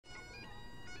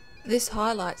This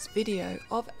highlights video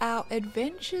of our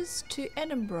adventures to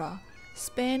Edinburgh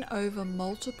span over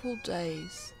multiple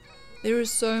days. There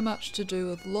is so much to do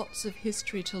with lots of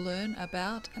history to learn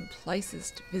about and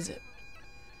places to visit.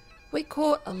 We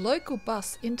caught a local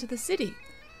bus into the city,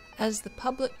 as the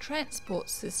public transport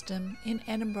system in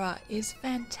Edinburgh is a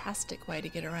fantastic way to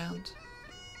get around.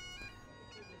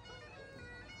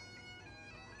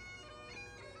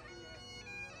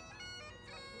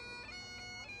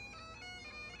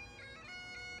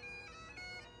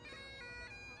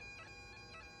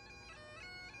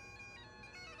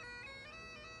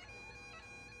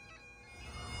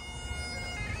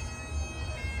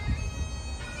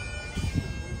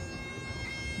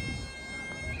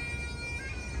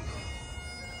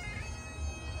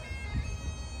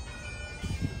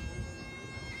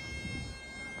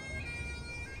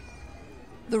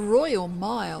 The Royal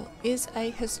Mile is a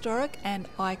historic and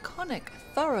iconic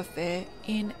thoroughfare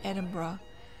in Edinburgh,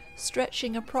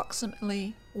 stretching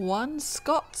approximately 1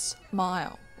 Scots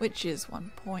mile, which is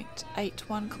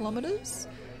 1.81 kilometres,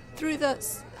 through the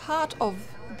heart of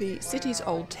the city's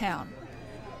old town.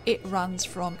 It runs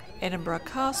from Edinburgh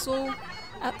Castle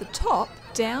at the top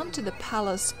down to the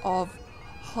Palace of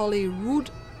Holyrood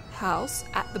House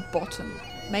at the bottom,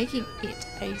 making it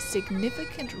a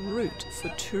significant route for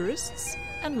tourists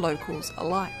and locals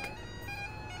alike.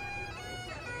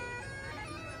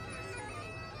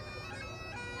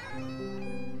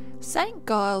 St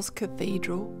Giles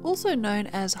Cathedral, also known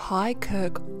as High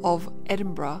Kirk of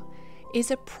Edinburgh, is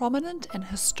a prominent and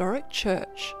historic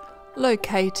church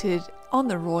located on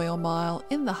the Royal Mile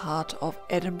in the heart of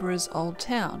Edinburgh's Old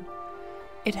Town.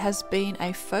 It has been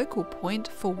a focal point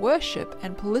for worship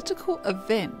and political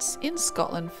events in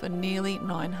Scotland for nearly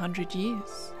 900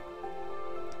 years.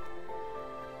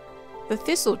 The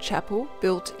Thistle Chapel,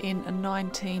 built in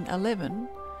 1911,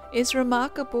 is a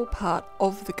remarkable part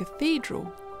of the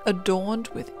cathedral, adorned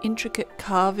with intricate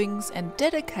carvings and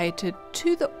dedicated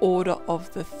to the Order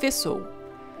of the Thistle,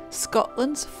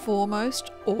 Scotland's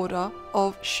foremost order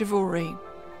of chivalry.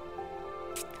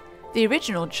 The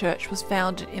original church was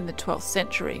founded in the 12th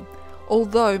century,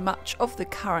 although much of the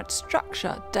current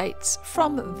structure dates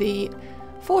from the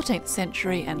 14th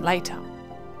century and later.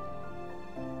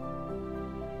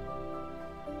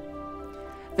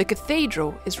 The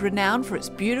cathedral is renowned for its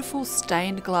beautiful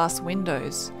stained glass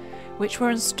windows, which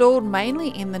were installed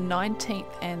mainly in the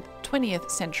 19th and 20th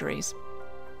centuries.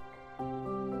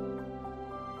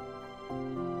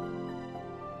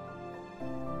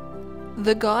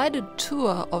 The guided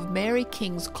tour of Mary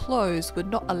King's Close would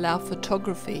not allow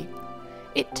photography.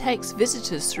 It takes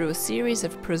visitors through a series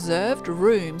of preserved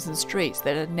rooms and streets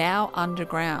that are now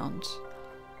underground.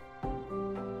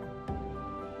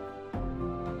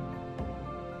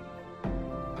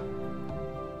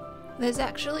 There's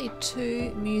actually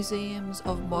 2 museums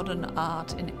of modern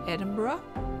art in Edinburgh,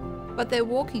 but they're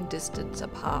walking distance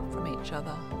apart from each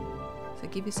other. So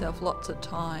give yourself lots of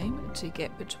time to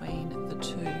get between the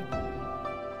 2.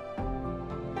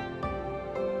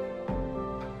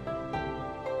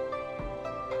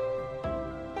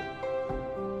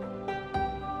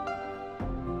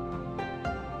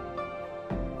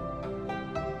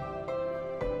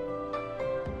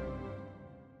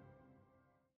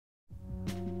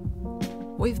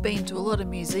 We've been to a lot of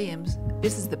museums.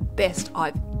 This is the best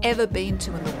I've ever been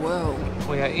to in the world.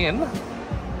 We are in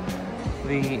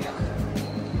the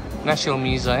National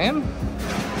Museum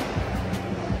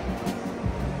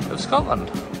of Scotland.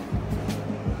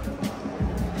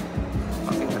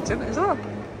 I think that's it, isn't it?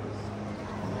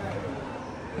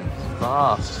 It's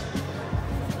vast.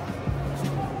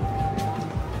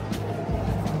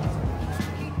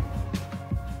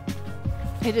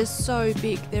 It is so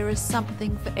big, there is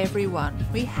something for everyone.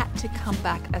 We had to come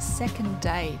back a second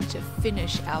day to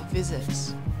finish our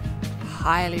visits.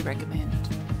 Highly recommend.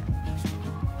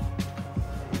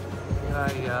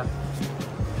 A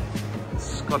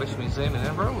Scottish museum in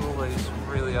Edinburgh with all these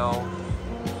really old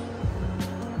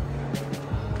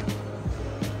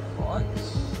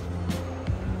lights.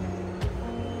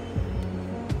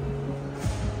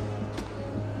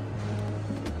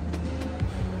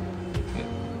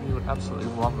 You would absolutely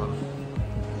love them.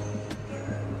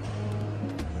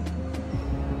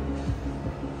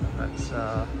 That's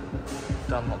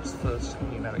Dunlop's first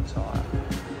pneumatic tyre.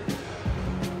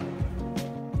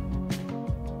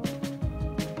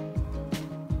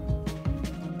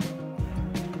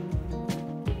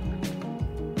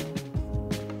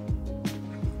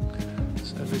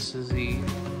 This is the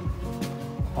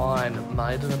Iron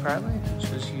Maiden, apparently, which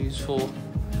was used for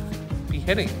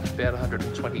beheading about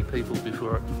 120 people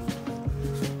before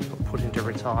it got put into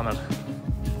retirement.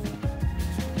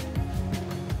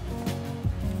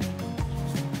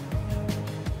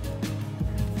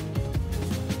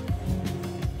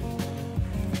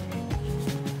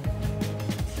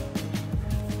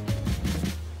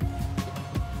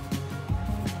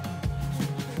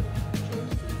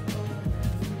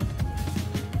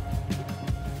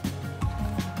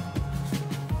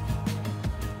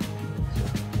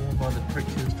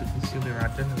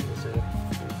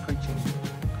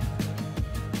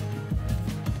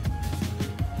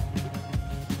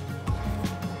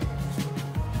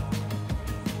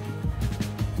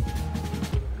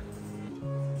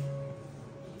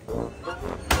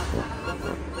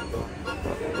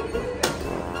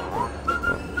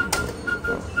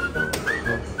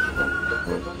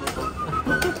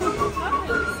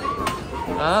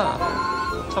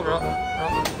 Ah, top right.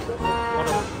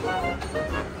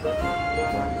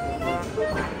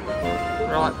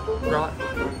 Right.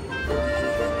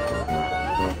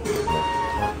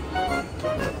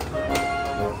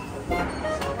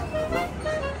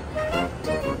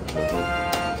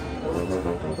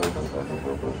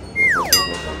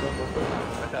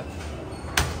 Okay.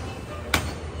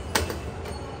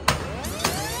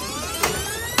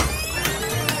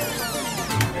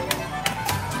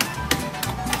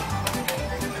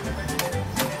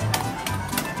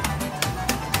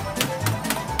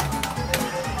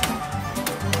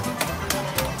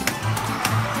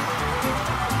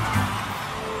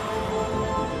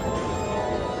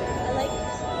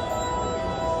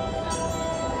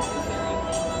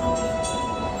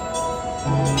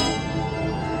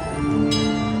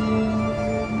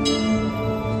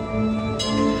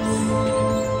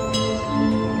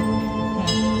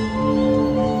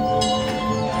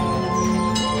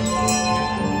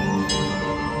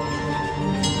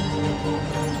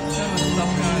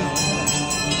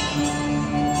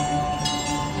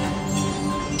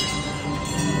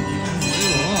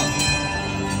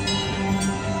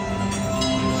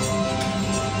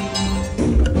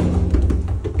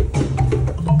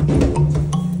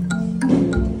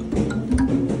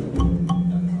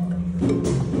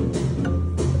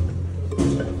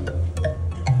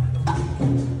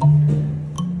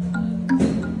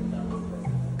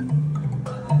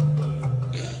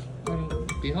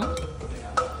 Behold.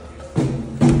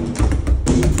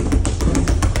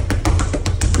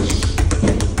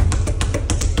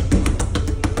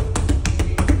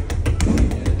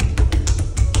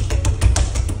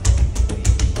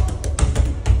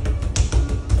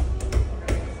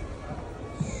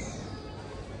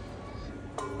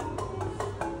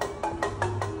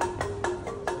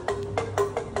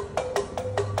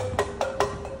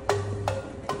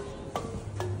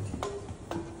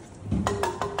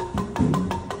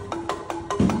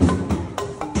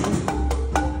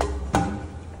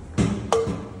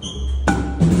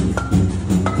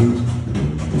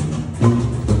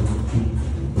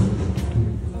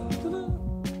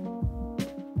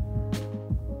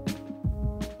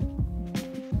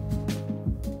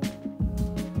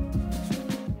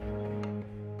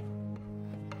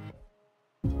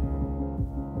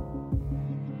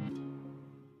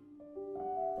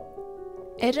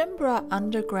 Edinburgh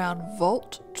Underground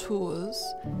Vault tours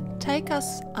take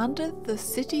us under the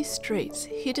city streets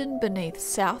hidden beneath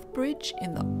South Bridge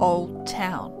in the Old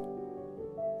Town.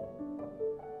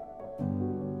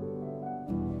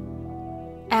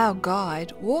 Our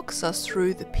guide walks us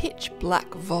through the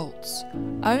pitch-black vaults,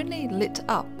 only lit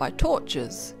up by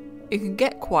torches. It can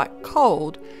get quite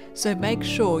cold, so make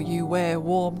sure you wear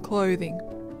warm clothing.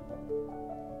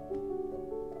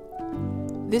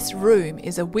 This room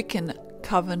is a Wiccan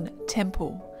Coven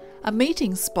temple, a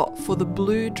meeting spot for the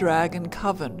Blue Dragon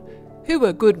Coven, who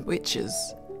were good witches.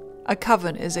 A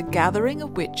coven is a gathering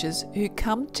of witches who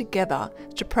come together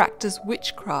to practice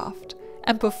witchcraft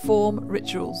and perform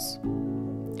rituals.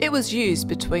 It was used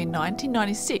between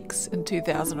 1996 and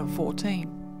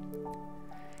 2014.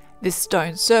 This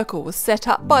stone circle was set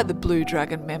up by the Blue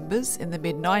Dragon members in the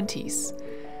mid-90s.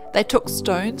 They took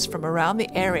stones from around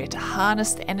the area to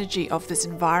harness the energy of this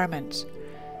environment.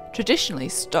 Traditionally,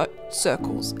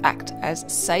 circles act as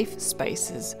safe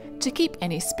spaces to keep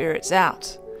any spirits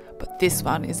out, but this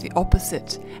one is the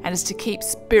opposite and is to keep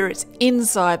spirits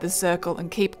inside the circle and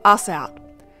keep us out.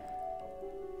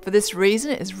 For this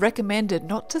reason, it is recommended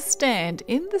not to stand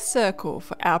in the circle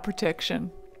for our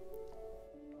protection.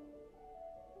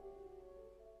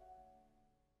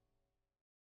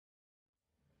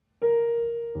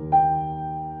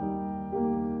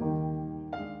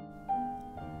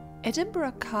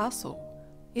 Edinburgh Castle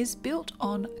is built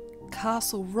on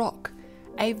Castle Rock,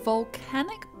 a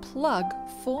volcanic plug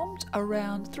formed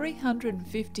around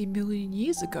 350 million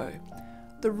years ago.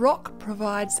 The rock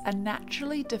provides a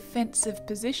naturally defensive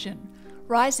position,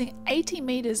 rising 80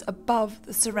 metres above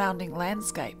the surrounding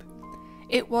landscape.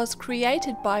 It was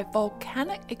created by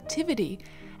volcanic activity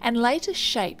and later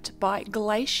shaped by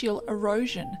glacial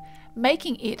erosion,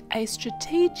 making it a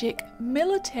strategic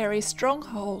military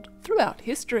stronghold throughout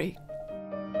history.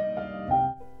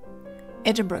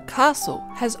 Edinburgh Castle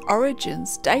has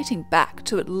origins dating back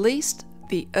to at least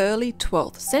the early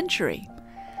 12th century.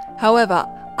 However,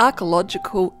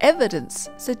 archaeological evidence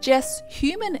suggests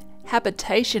human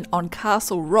habitation on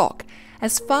Castle Rock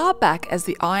as far back as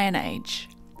the Iron Age.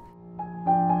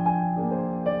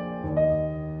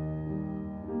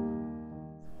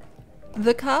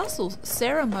 The castle's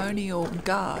ceremonial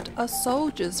guard are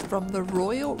soldiers from the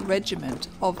Royal Regiment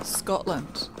of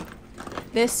Scotland.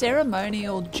 Their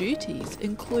ceremonial duties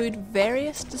include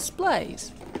various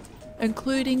displays,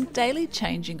 including daily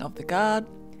changing of the guard,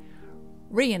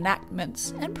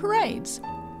 reenactments and parades,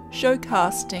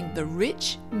 showcasing the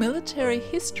rich military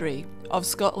history of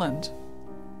Scotland.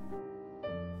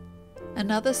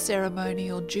 Another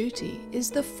ceremonial duty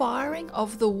is the firing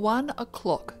of the 1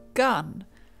 o'clock gun,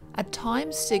 a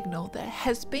time signal that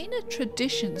has been a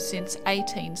tradition since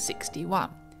 1861.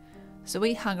 So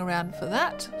we hung around for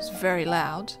that. It was very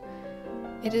loud.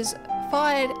 It is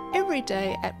fired every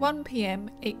day at 1 p.m.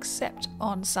 except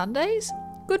on Sundays,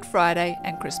 Good Friday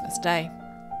and Christmas Day.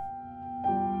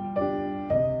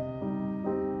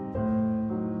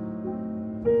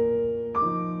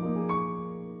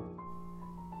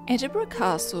 Edinburgh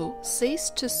Castle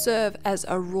ceased to serve as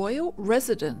a royal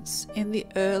residence in the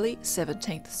early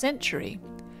 17th century.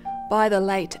 By the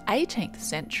late 18th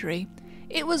century,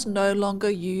 it was no longer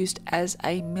used as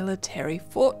a military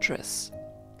fortress.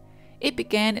 It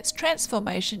began its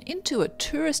transformation into a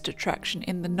tourist attraction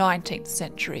in the 19th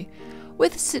century,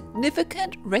 with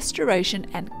significant restoration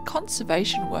and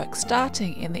conservation work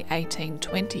starting in the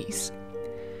 1820s.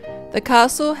 The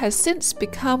castle has since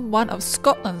become one of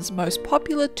Scotland's most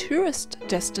popular tourist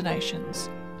destinations.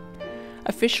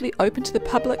 Officially open to the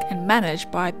public and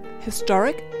managed by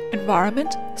Historic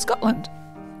Environment Scotland.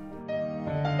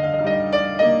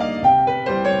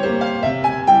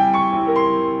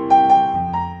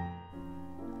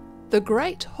 The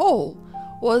Great Hall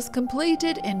was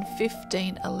completed in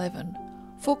 1511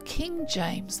 for King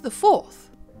James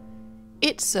IV.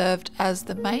 It served as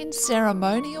the main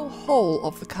ceremonial hall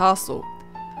of the castle,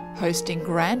 hosting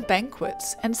grand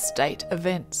banquets and state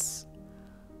events.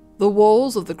 The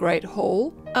walls of the Great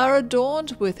Hall are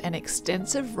adorned with an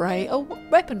extensive array of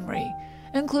weaponry,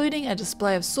 including a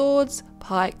display of swords,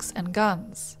 pikes and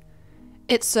guns.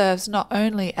 It serves not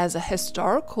only as a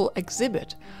historical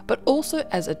exhibit, but also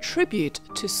as a tribute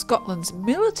to Scotland's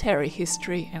military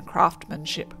history and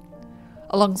craftsmanship.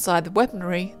 Alongside the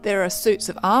weaponry, there are suits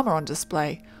of armour on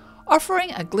display,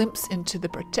 offering a glimpse into the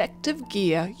protective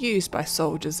gear used by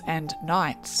soldiers and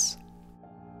knights.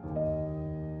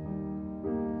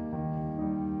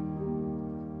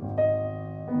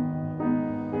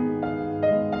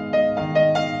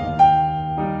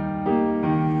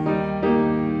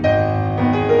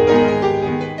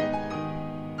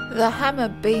 The hammer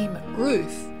beam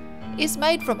roof is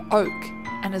made from oak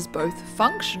and is both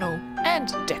functional and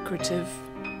decorative.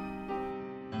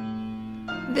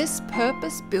 This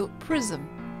purpose-built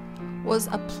prison was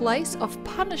a place of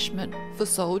punishment for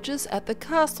soldiers at the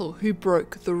castle who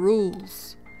broke the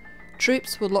rules.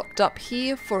 Troops were locked up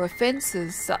here for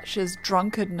offences such as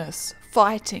drunkenness,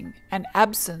 fighting, and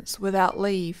absence without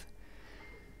leave.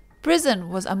 Prison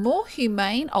was a more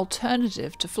humane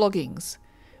alternative to floggings,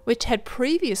 which had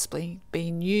previously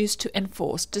been used to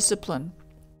enforce discipline.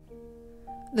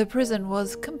 The prison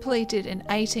was completed in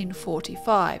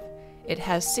 1845. It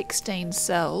has 16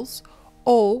 cells,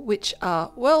 all which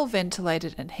are well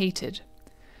ventilated and heated.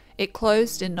 It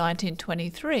closed in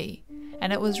 1923,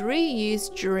 and it was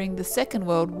reused during the Second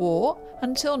World War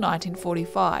until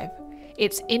 1945.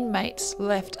 Its inmates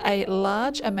left a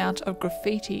large amount of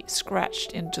graffiti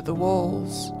scratched into the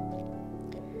walls.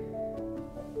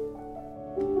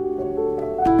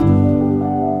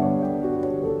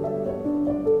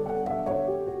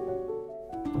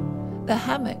 The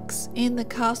hammocks in the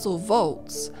castle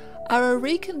vaults are a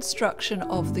reconstruction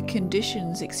of the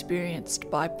conditions experienced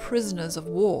by prisoners of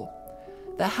war.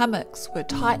 The hammocks were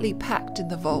tightly packed in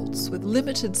the vaults with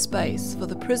limited space for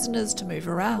the prisoners to move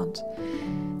around.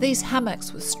 These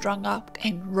hammocks were strung up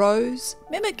in rows,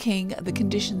 mimicking the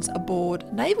conditions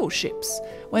aboard naval ships,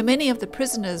 where many of the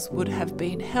prisoners would have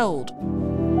been held.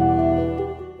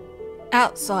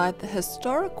 Outside the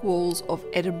historic walls of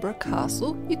Edinburgh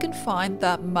Castle, you can find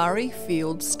the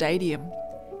Murrayfield Stadium.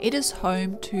 It is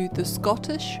home to the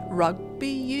Scottish Rugby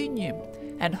Union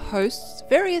and hosts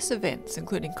various events,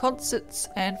 including concerts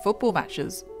and football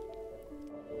matches.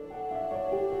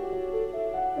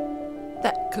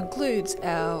 That concludes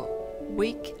our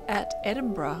week at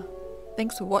Edinburgh.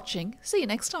 Thanks for watching. See you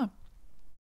next time.